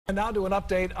And now to an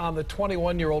update on the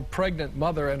 21-year-old pregnant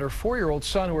mother and her 4-year-old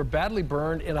son who were badly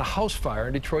burned in a house fire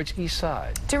in Detroit's east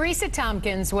side. Teresa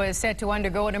Tompkins was set to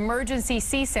undergo an emergency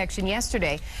C-section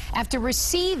yesterday after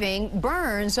receiving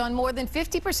burns on more than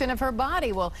 50% of her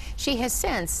body. Well, she has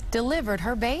since delivered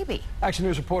her baby. Action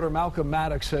News reporter Malcolm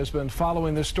Maddox has been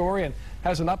following this story and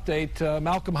has an update.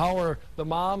 Malcolm, how are the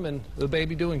mom and the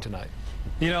baby doing tonight?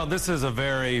 You know, this is a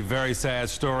very, very sad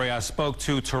story. I spoke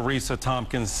to Teresa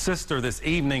Tompkins' sister this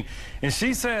evening, and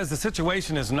she says the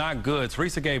situation is not good.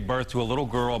 Teresa gave birth to a little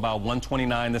girl about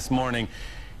 1:29 this morning,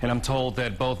 and I'm told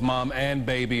that both mom and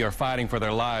baby are fighting for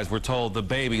their lives. We're told the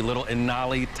baby, little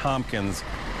Inali Tompkins,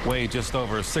 weighed just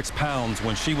over 6 pounds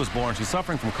when she was born. She's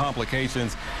suffering from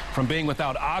complications from being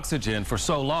without oxygen for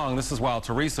so long. This is while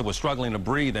Teresa was struggling to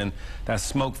breathe in that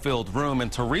smoke-filled room.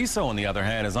 And Teresa, on the other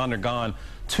hand, has undergone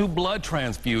 2 blood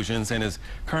transfusions and is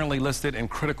currently listed in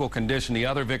critical condition. The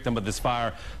other victim of this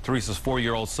fire, Teresa's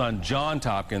 4-year-old son, John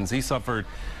Tompkins, he suffered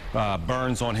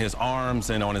burns on his arms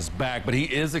and on his back, but he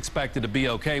is expected to be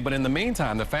okay. But in the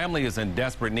meantime, the family is in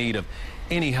desperate need of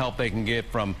any help they can get,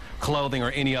 from clothing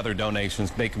or any other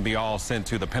donations. They can be all sent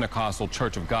to the Pentecostal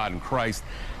Church of God in Christ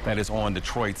that is on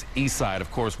Detroit's east side.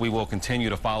 Of course, we will continue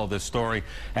to follow this story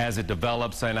as it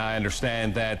develops, and I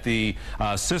understand that the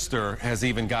sister has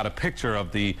even got a picture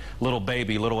of the little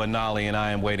baby, little Inali, and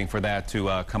I am waiting for that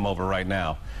to come over right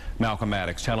now. Malcolm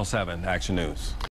Maddox, Channel 7, Action News.